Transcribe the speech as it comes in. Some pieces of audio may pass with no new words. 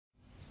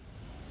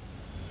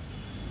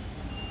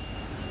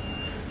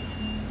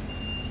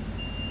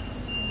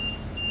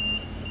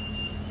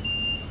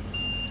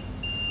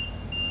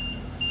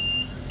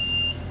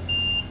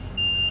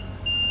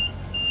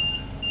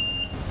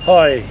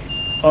Hi,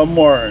 I'm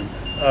Warren.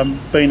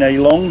 I've been a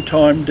long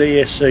time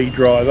DSC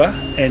driver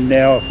and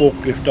now a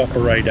forklift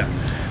operator.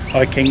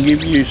 I can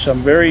give you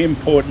some very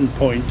important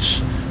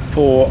points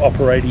for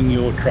operating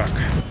your truck.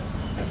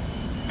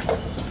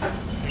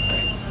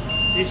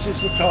 This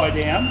is the tie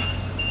down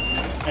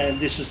and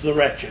this is the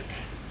ratchet.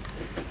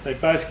 They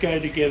both go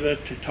together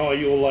to tie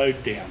your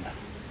load down.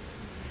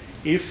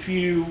 If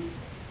you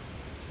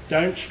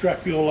don't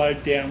strap your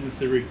load down with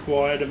the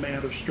required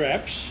amount of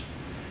straps,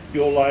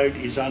 your load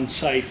is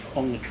unsafe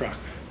on the truck.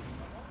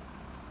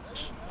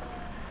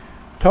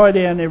 Tie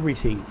down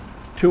everything.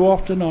 Too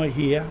often I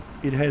hear,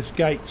 it has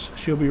gates,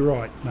 she'll be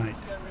right, mate.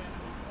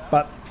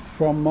 But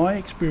from my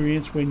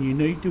experience, when you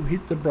need to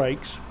hit the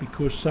brakes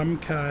because some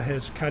car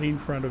has cut in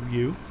front of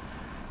you,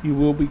 you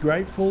will be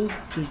grateful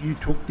that you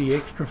took the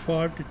extra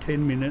 5 to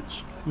 10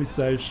 minutes with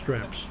those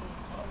straps.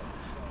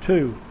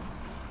 2.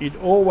 It's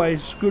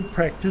always good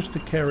practice to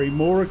carry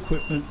more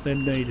equipment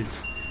than needed.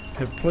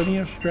 Have plenty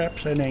of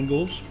straps and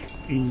angles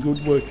in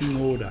good working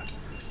order.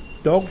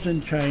 Dogs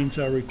and chains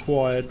are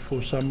required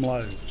for some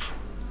loads.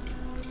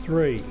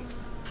 3.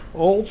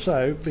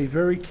 Also be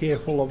very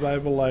careful of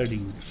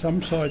overloading.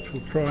 Some sites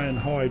will try and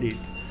hide it,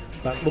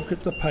 but look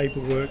at the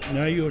paperwork,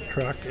 know your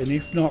truck, and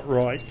if not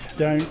right,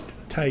 don't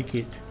take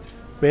it.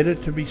 Better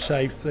to be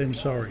safe than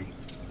sorry.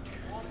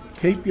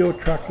 Keep your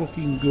truck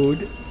looking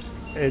good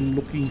and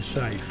looking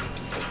safe.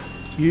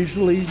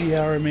 Usually the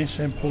RMS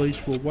and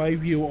police will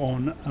wave you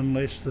on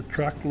unless the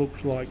truck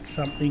looks like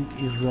something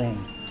is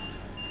wrong.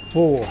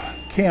 4.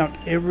 Count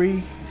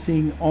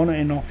everything on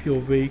and off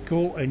your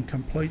vehicle and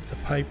complete the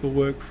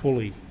paperwork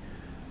fully.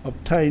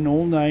 Obtain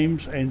all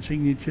names and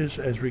signatures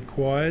as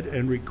required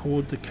and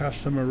record the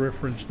customer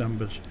reference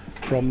numbers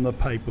from the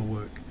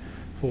paperwork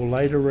for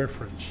later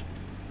reference.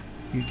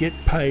 You get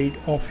paid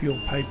off your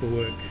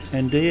paperwork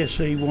and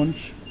DSC wants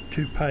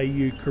to pay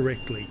you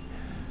correctly.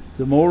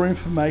 The more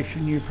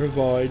information you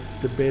provide,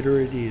 the better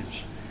it is.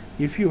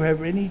 If you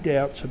have any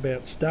doubts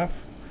about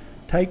stuff,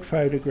 take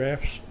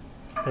photographs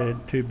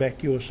and to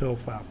back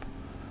yourself up.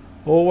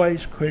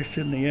 Always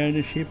question the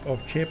ownership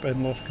of CHEP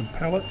and Loscam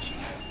pallets,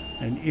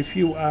 and if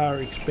you are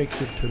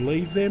expected to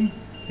leave them,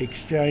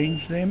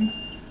 exchange them,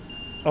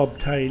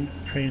 obtain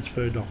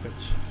transfer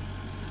dockets.